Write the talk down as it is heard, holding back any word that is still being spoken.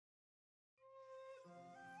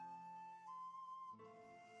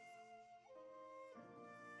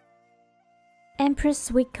Empress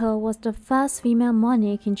Suiko was the first female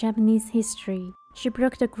monarch in Japanese history. She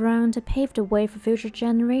broke the ground to pave the way for future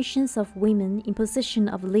generations of women in position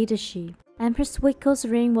of leadership. Empress Suiko's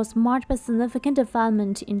reign was marked by significant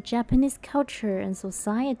development in Japanese culture and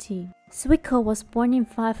society. Suiko was born in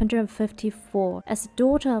 554 as the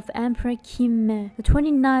daughter of Emperor Kimio, the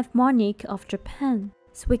 29th monarch of Japan.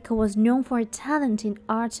 Suiko was known for her talent in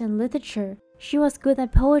art and literature. She was good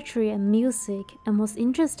at poetry and music and was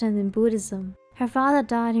interested in Buddhism. Her father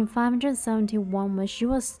died in 571 when she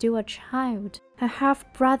was still a child. Her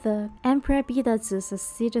half-brother, Emperor Bidazu,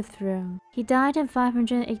 succeeded the throne. He died in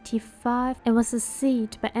 585 and was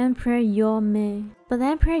succeeded by Emperor Yomei. But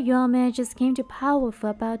Emperor Yomei just came to power for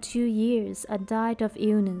about 2 years and died of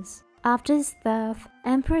illness. After his death,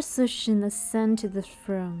 Emperor Sushin ascended to the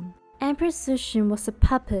throne. Emperor Sushin was a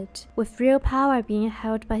puppet, with real power being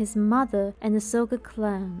held by his mother and the Soga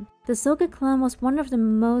clan. The Soga clan was one of the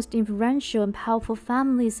most influential and powerful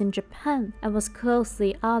families in Japan and was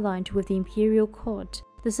closely allied with the imperial court.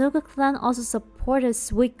 The Soga clan also supported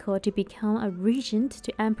Suiko to become a regent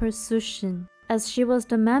to Emperor Sushin, as she was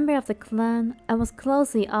the member of the clan and was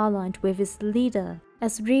closely allied with its leader.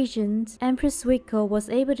 As regent, Empress Suiko was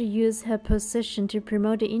able to use her position to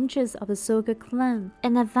promote the interests of the Soga clan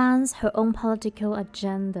and advance her own political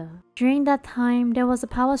agenda. During that time, there was a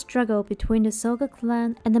power struggle between the Soga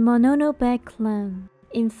clan and the Mononobe clan.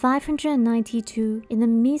 In 592, in the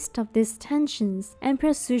midst of these tensions, Emperor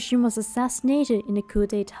Sushin was assassinated in a coup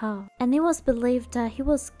d'etat, and it was believed that he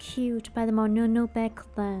was killed by the Mononobe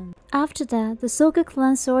clan. After that, the Soga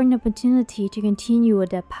clan saw an opportunity to continue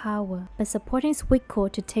their power by supporting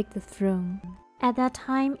Suiko to take the throne. At that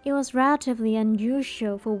time, it was relatively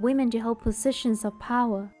unusual for women to hold positions of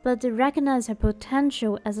power, but they recognized her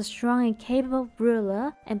potential as a strong and capable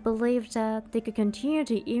ruler and believed that they could continue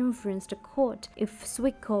to influence the court if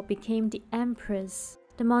Suiko became the empress.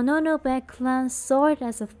 The Mononobe clan saw it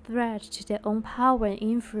as a threat to their own power and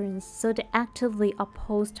influence, so they actively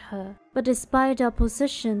opposed her. But despite the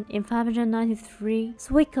opposition, in 593,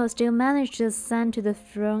 Suiko still managed to ascend to the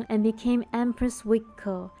throne and became Empress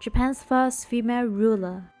Suiko, Japan's first female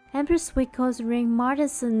ruler. Empress Suiko's reign marked a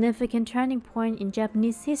significant turning point in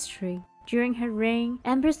Japanese history. During her reign,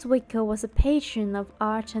 Empress Suiko was a patron of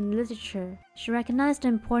art and literature. She recognized the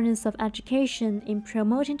importance of education in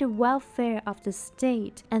promoting the welfare of the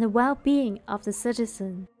state and the well-being of the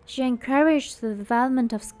citizen. She encouraged the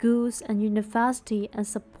development of schools and universities and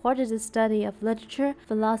supported the study of literature,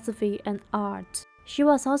 philosophy, and art. She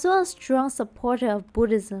was also a strong supporter of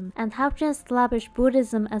Buddhism and helped to establish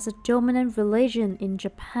Buddhism as a dominant religion in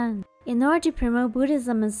Japan. In order to promote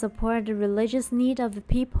Buddhism and support the religious need of the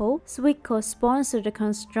people, Suiko sponsored the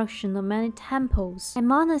construction of many temples and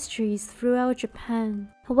monasteries throughout Japan.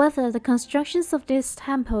 However, the constructions of these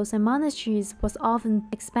temples and monasteries was often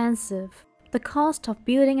expensive. The cost of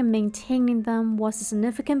building and maintaining them was a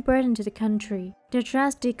significant burden to the country. To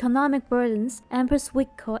address the economic burdens, Empress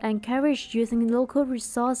Suiko encouraged using local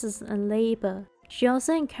resources and labor. She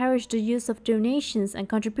also encouraged the use of donations and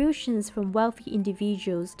contributions from wealthy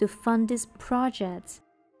individuals to fund these projects.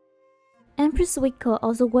 Empress Suiko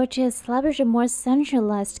also worked to establish a more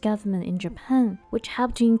centralized government in Japan, which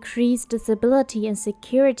helped to increase the stability and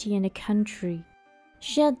security in the country.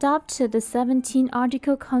 She adopted the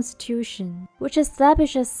 17-article constitution, which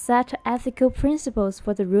established a set of ethical principles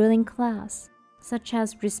for the ruling class, such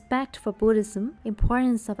as respect for Buddhism,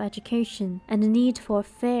 importance of education, and the need for a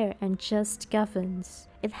fair and just governance.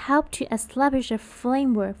 It helped to establish a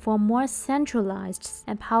framework for a more centralized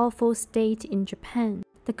and powerful state in Japan.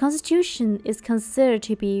 The constitution is considered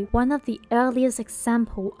to be one of the earliest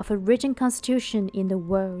examples of a written constitution in the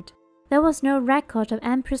world. There was no record of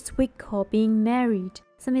Empress Suiko being married.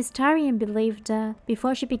 Some historians believe that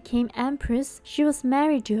before she became empress, she was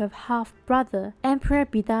married to her half-brother, Emperor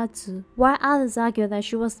Bidazu, while others argue that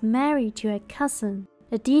she was married to her cousin.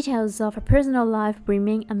 The details of her personal life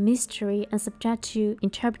remain a mystery and subject to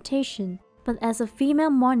interpretation. But as a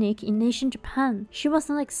female monarch in ancient Japan, she was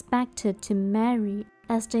not expected to marry,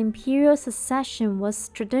 as the imperial succession was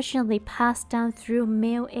traditionally passed down through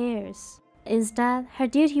male heirs. Instead, her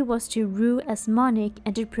duty was to rule as monarch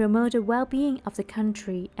and to promote the well-being of the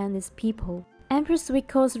country and its people. Empress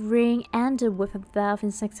Suiko's reign ended with her death in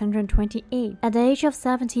 628 at the age of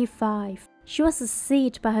 75. She was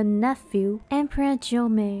succeeded by her nephew, Emperor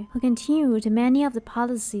Jomei, who continued many of the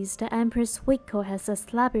policies that Empress Suiko has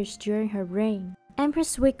established during her reign.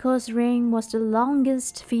 Empress Suiko's reign was the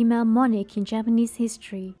longest female monarch in Japanese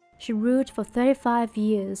history. She ruled for 35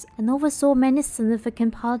 years and oversaw many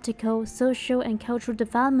significant political, social, and cultural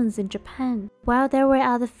developments in Japan. While there were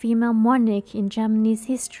other female monarchs in Japanese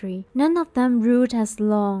history, none of them ruled as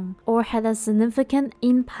long or had a significant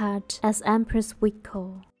impact as Empress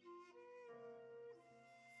Suiko.